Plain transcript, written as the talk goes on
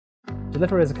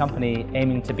Deliveroo is a company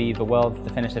aiming to be the world's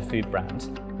definitive food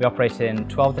brand. We operate in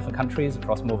 12 different countries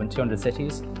across more than 200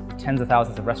 cities, tens of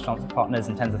thousands of restaurant partners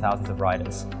and tens of thousands of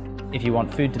riders. If you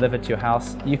want food delivered to your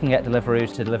house, you can get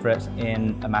Deliveroo to deliver it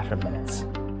in a matter of minutes.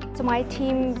 So my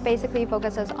team basically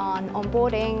focuses on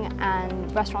onboarding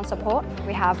and restaurant support.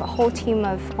 We have a whole team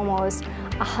of almost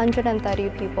 130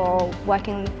 people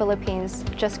working in the Philippines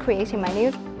just creating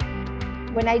menus.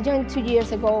 When I joined 2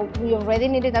 years ago, we already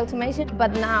needed automation,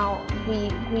 but now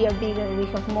we are bigger. We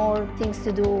have more things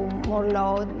to do, more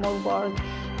load, more work,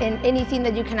 and anything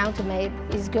that you can automate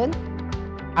is good.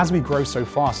 As we grow so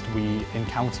fast, we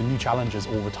encounter new challenges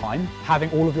all the time.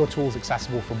 Having all of your tools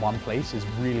accessible from one place is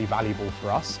really valuable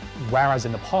for us. Whereas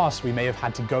in the past, we may have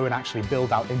had to go and actually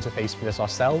build out interface for this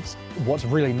ourselves. What's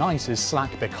really nice is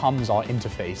Slack becomes our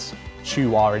interface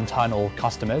to our internal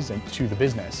customers and to the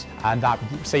business. And that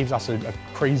saves us a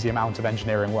crazy amount of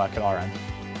engineering work at our end.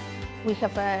 We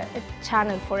have a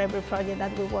channel for every project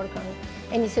that we work on.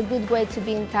 And it's a good way to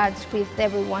be in touch with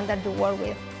everyone that you work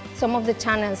with. Some of the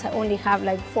channels only have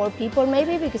like 4 people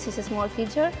maybe because it's a small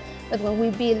feature, but when we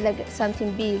build like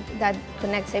something big that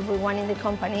connects everyone in the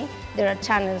company, there are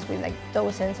channels with like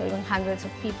dozens or even hundreds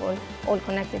of people all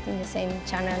connected in the same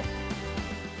channel.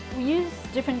 We use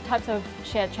different types of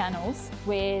shared channels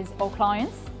with our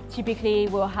clients. Typically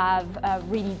we'll have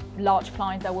really large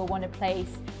clients that will want to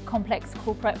place complex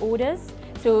corporate orders.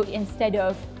 So instead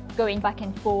of going back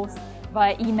and forth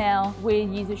via email, we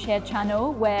use a shared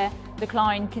channel where the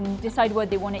client can decide what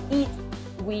they want to eat.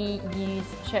 We use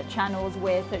shared channels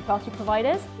with third-party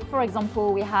providers. For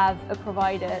example, we have a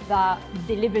provider that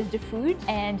delivers the food,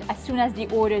 and as soon as the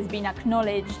order has been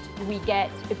acknowledged, we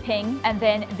get a ping, and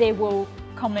then they will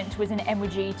comment with an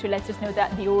emoji to let us know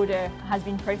that the order has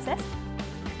been processed.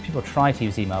 People try to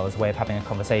use email as a way of having a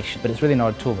conversation, but it's really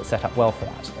not a tool that's set up well for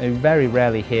that. I very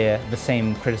rarely hear the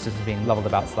same criticism being levelled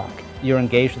about Slack. You're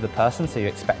engaged with the person, so you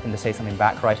expect them to say something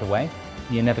back right away.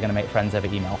 You're never going to make friends over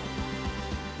email.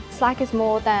 Slack is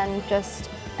more than just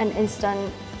an instant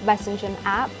messaging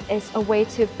app. It's a way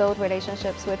to build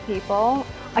relationships with people.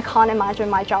 I can't imagine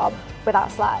my job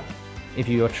without Slack. If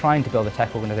you're trying to build a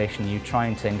tech organization, you're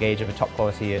trying to engage with top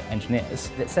quality engineers,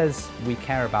 it says we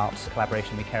care about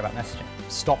collaboration, we care about messaging.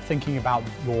 Stop thinking about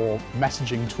your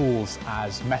messaging tools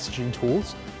as messaging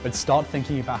tools, but start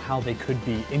thinking about how they could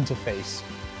be interface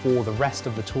for the rest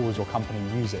of the tools your company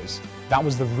uses. That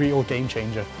was the real game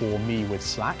changer for me with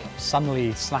Slack.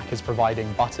 Suddenly Slack is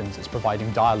providing buttons, it's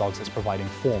providing dialogues, it's providing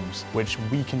forms, which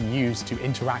we can use to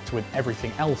interact with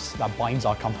everything else that binds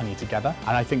our company together.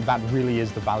 And I think that really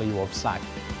is the value of Slack.